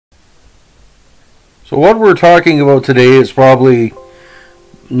So what we're talking about today is probably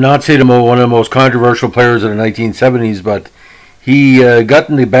not say one of the most controversial players in the 1970s, but he got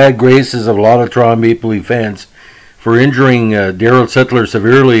in the bad graces of a lot of Toronto Maple Leaf fans for injuring Darryl Sittler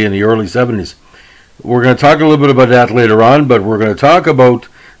severely in the early 70s. We're going to talk a little bit about that later on, but we're going to talk about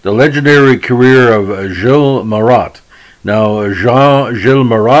the legendary career of Gilles Marotte. Now, Gilles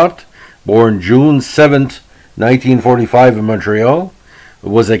Marotte, born June 7th, 1945 in Montreal,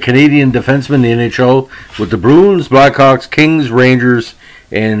 was a Canadian defenseman in the NHL with the Bruins, Blackhawks, Kings, Rangers,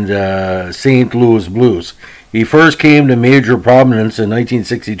 and St. Louis Blues. He first came to major prominence in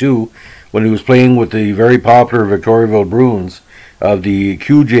 1962 when he was playing with the very popular Victoriaville Bruins of the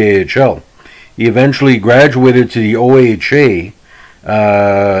QJHL. He eventually graduated to the OHA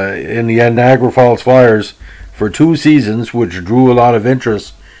in the Niagara Falls Flyers for 2 seasons, which drew a lot of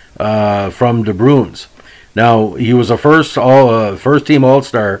interest from the Bruins. Now, he was a first-team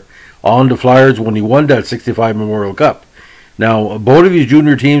All-Star on the Flyers when he won that 65 Memorial Cup. Now, both of his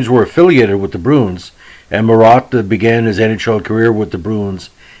junior teams were affiliated with the Bruins, and Marotte began his NHL career with the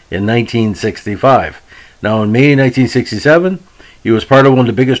Bruins in 1965. Now, in May 1967, he was part of one of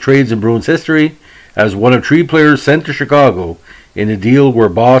the biggest trades in Bruins history as one of 3 players sent to Chicago in a deal where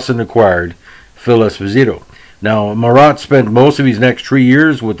Boston acquired Phil Esposito. Now, Marotte spent most of his next 3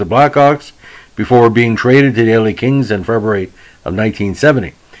 years with the Blackhawks before being traded to the LA Kings in February of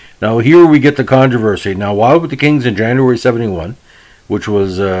 1970. Now, here we get the controversy. Now, while with the Kings in January 71, which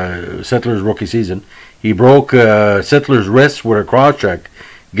was Sittler's rookie season, he broke Sittler's wrist with a cross-check,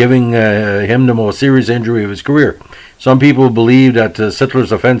 giving him the most serious injury of his career. Some people believe that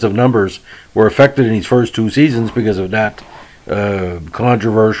Sittler's offensive numbers were affected in his first 2 seasons because of that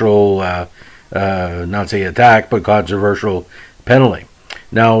controversial, not say attack, but controversial penalty.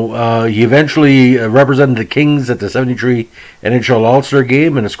 Now, he eventually represented the Kings at the 73 NHL All-Star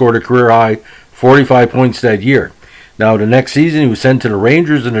Game and scored a career-high 45 points that year. Now, the next season, he was sent to the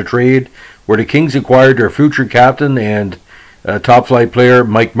Rangers in a trade where the Kings acquired their future captain and top-flight player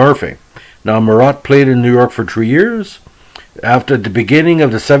Mike Murphy. Now, Marotte played in New York for 3 years. After the beginning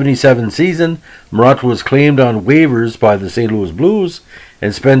of the 77 season, Marotte was claimed on waivers by the St. Louis Blues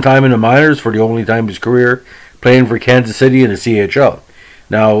and spent time in the minors for the only time of his career, playing for Kansas City in the CHL.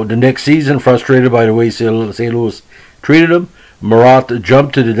 Now, the next season, frustrated by the way St. Louis treated him, Marotte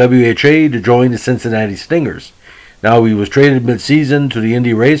jumped to the WHA to join the Cincinnati Stingers. Now, he was traded mid-season to the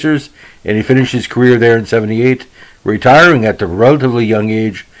Indy Racers, and he finished his career there in 78, retiring at the relatively young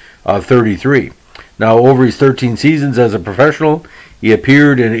age of 33. Now, over his 13 seasons as a professional, he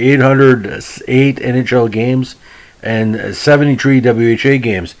appeared in 808 NHL games and 73 WHA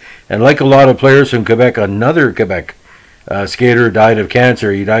games. And like a lot of players from Quebec, another Quebec skater died of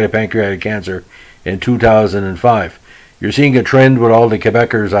cancer. He died of pancreatic cancer in 2005. You're seeing a trend with all the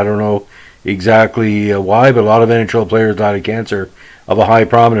Quebecers. I don't know exactly why, but a lot of NHL players died of cancer of a high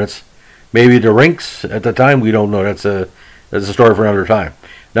prominence. Maybe the rinks at the time, we don't know. That's a story for another time.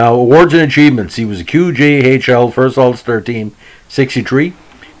 Now, awards and achievements. He was a QJHL First All-Star Team 63.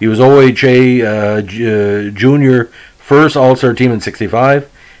 He was OHA Junior First All-Star Team in 65.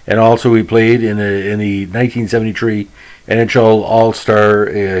 And also he played in the 1973 NHL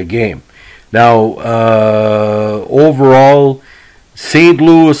All-Star game. Now, overall, St.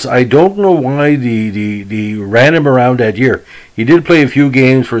 Louis, I don't know why they ran him around that year. He did play a few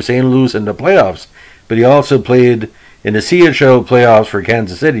games for St. Louis in the playoffs, but he also played in the CHL playoffs for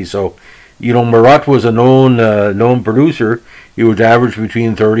Kansas City. So, you know, Marotte was a known producer. He would average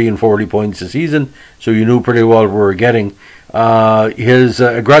between 30 and 40 points a season, so you knew pretty well what we were getting. His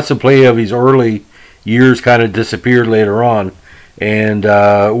aggressive play of his early years kind of disappeared later on, and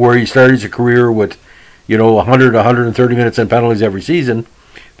where he started his career with, 100, 130 minutes and penalties every season.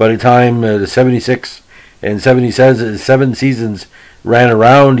 By the time the 76 and 77 seasons ran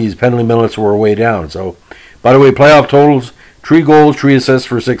around, his penalty minutes were way down. So, by the way, playoff totals, 3 goals, 3 assists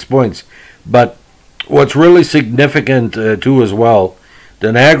for 6 points. But what's really significant, too, as well,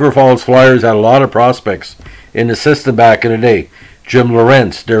 the Niagara Falls Flyers had a lot of prospects in the system back in the day. Jim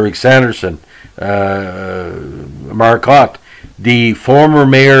Lorentz, Derek Sanderson, Marcotte, the former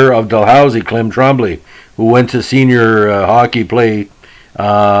mayor of Dalhousie, Clem Tremblay, who went to senior hockey play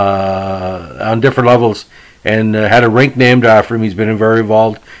on different levels and had a rink named after him. He's been very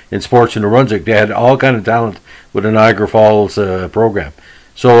involved in sports in New Brunswick. They had all kind of talent with the Niagara Falls program.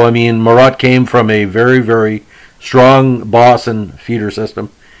 So, I mean, Marotte came from a very, very strong Boston feeder system,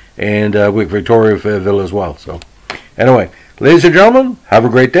 and with Victoriaville as well. So, anyway, ladies and gentlemen, have a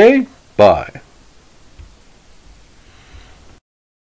great day. Bye.